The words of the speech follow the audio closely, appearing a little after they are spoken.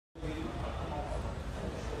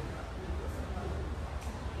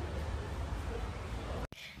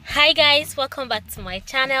Hi guys, welcome back to my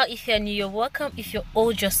channel. If you're new, you're welcome. If you're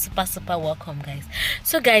old, you're super welcome, guys.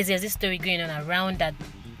 So guys, there's this story going on around that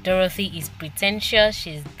Dorothy is pretentious,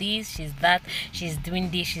 she's this, she's that, she's doing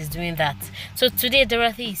this, she's doing that. So today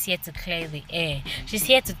Dorothy is here to clear the air. She's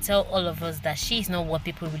here to tell all of us that she is not what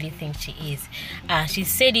people really think she is. She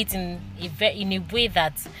said it in a way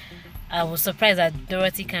that I was surprised that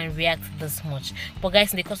Dorothy can react this much. But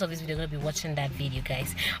guys, in the course of this video, we're going to be watching that video,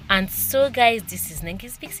 guys. And so guys, this is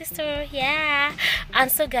Nengi's big sister, yeah.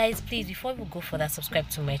 And so guys, please, before we go further, subscribe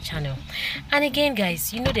to my channel. And again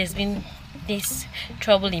guys, you know there's been this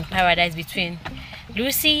trouble in paradise between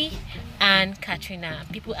Lucy and Katrina.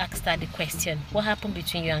 People asked her the question, what happened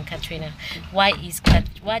between you and Katrina? Why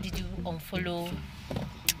did you unfollow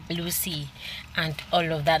Lucy and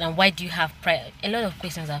all of that, and why do you have a lot of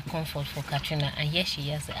questions have come forth for Katrina, and here she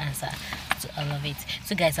has the answer to all of it.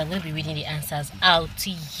 So guys, I'm going to be reading the answers out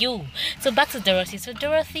to you. So back to Dorothy. So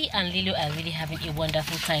Dorothy and Lilo are really having a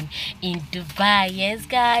wonderful time in Dubai. Yes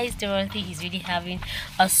guys, Dorothy is really having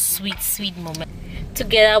a sweet moment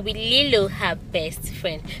together with Lilo, her best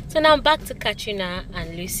friend. So now back to Katrina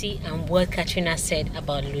and Lucy and what Katrina said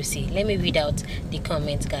about Lucy. Let me read out the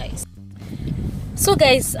comments, guys. So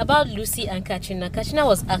guys, about Lucy and Katrina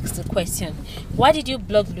was asked the question, why did you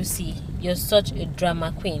block Lucy? You're such a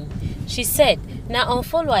drama queen. She said, now I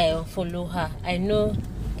unfollow her. I know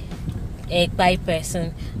a bad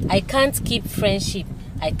person. I can't keep friendship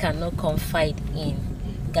I cannot confide in.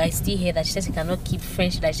 Guys, still hear that she says she cannot keep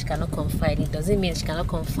friendship that she cannot confide in. Doesn't mean she cannot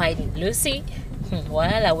confide in Lucy.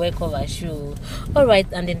 While I work over show. Alright,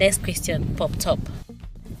 and the next question popped up.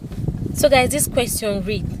 So guys, this question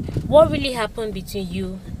read, what really happened between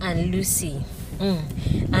you and Lucy?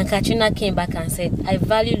 And Katrina came back and said, I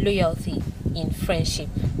value loyalty in friendship.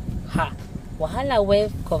 Wahala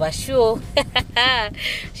we cover show.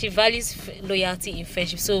 She values loyalty in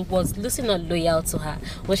friendship. So was Lucy not loyal to her?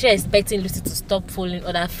 Was she expecting Lucy to stop following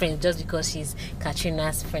other friends just because she's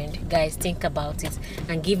Katrina's friend? Guys, think about it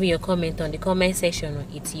and give me your comment on the comment section.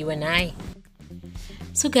 It's you and I.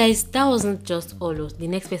 So guys, that wasn't just all of the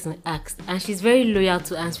next person asked, and she's very loyal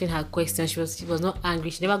to answering her question. She was not angry.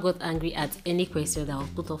 She never got angry at any question that was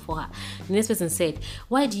put up for her. The next person said,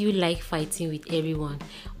 why do you like fighting with everyone?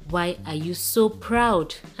 Why are you so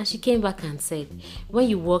proud? And she came back and said, when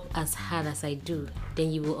you work as hard as I do,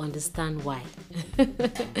 then you will understand why.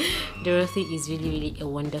 Dorothy is really a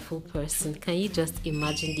wonderful person. Can you just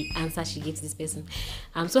imagine the answer she gave to this person?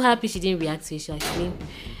 I'm so happy she didn't react to it. She didn't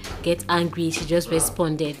get angry. She just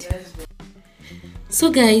responded.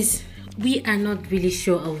 So guys, we are not really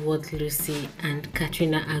sure of what Lucy and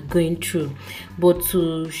Katrina are going through, but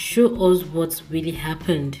to show us what really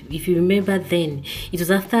happened, if you remember, then it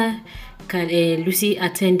was after Lucy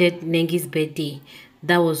attended Nengi's birthday.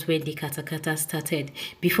 That was where the kata started.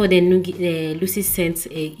 Before then, Lucy sent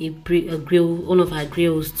one of her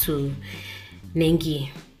grills to Nengi.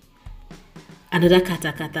 Another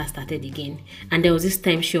kata started again, and there was this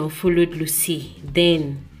time she unfollowed Lucy.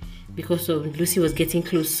 Then, because of Lucy was getting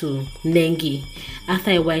close to Nengi,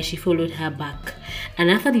 after a while she followed her back, and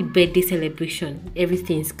after the birthday celebration,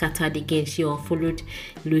 everything scattered again. She unfollowed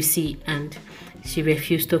Lucy and she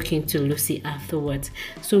refused talking to Lucy afterwards.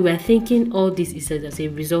 So we're thinking all this is as a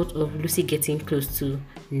result of Lucy getting close to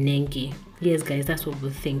Nengi. Yes guys, that's what we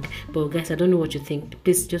think. But guys, I don't know what you think.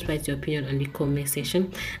 Please just write your opinion on the comment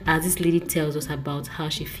section as this lady tells us about how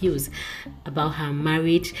she feels about her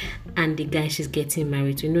marriage and the guy she's getting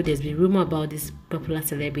married to. You know, there's been rumor about this popular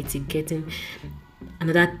celebrity getting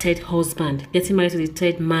another third husband, getting married to the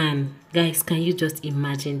third man. Guys, can you just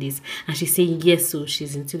imagine this? And she's saying yes, so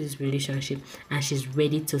she's into this relationship and she's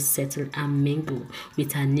ready to settle and mingle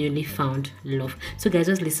with her newly found love. So guys,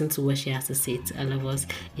 just listen to what she has to say to all of us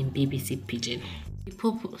in BBC Pidgin.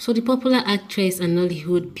 So the popular actress and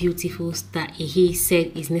Nollywood beautiful star Ehi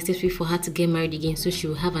said it's necessary for her to get married again so she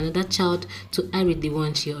will have another child to add with the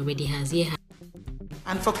one she already has. Yeah.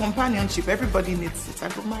 And for companionship, everybody needs it. I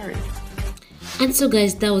got married. And so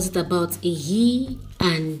guys, that was it about Ehi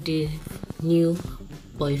and the new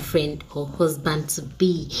boyfriend or husband to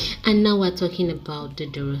be. And now we're talking about the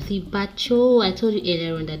Dorothy Bacho. I told you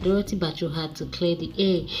earlier on that Dorothy Bacho had to clear the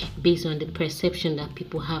air based on the perception that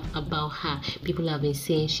people have about her. People have been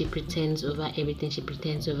saying she pretends over everything. She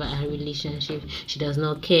pretends over her relationship. She does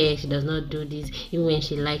not care. She does not do this. Even when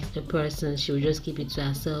she likes a person, she will just keep it to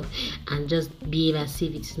herself and just behave as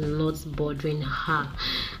if it's not bothering her.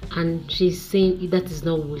 And she's saying that is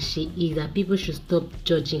not who she is, that people should stop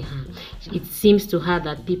judging her. It seems to her that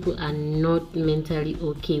that people are not mentally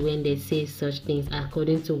okay when they say such things,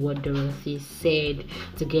 according to what Dorathy said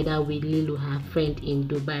together with Lilu, her friend in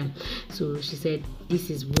Dubai. So she said this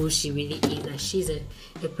is who she really is, and she's a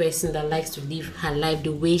person that likes to live her life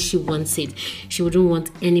the way she wants it. She wouldn't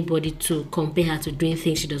want anybody to compare her to doing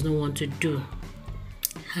things she does not want to do.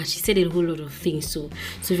 She said a whole lot of things. So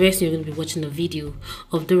very soon you're going to be watching a video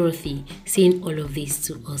of Dorathy saying all of this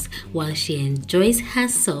to us while she enjoys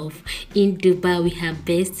herself in Dubai with her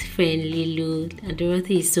best friend Lilu. And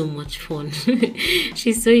Dorathy is so much fun.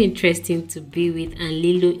 She's so interesting to be with, and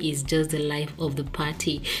Lilu is just the life of the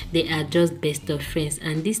party. They are just best of friends,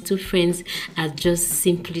 and these two friends are just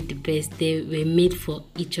simply the best. They were made for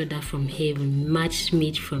each other from heaven, match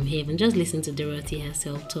made from heaven. Just listen to Dorathy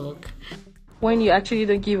herself talk. When you actually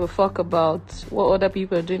don't give a fuck about what other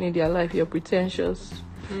people are doing in their life, you're pretentious.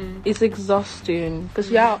 It's exhausting,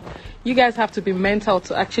 because you guys have to be mental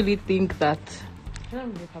to actually think that.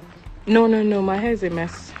 No, my hair is a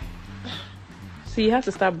mess. So you have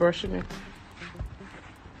to start brushing it.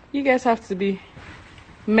 You guys have to be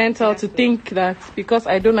mental to think that because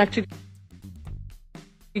I don't actually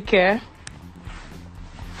care,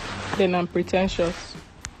 then I'm pretentious.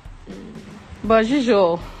 But as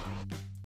usual,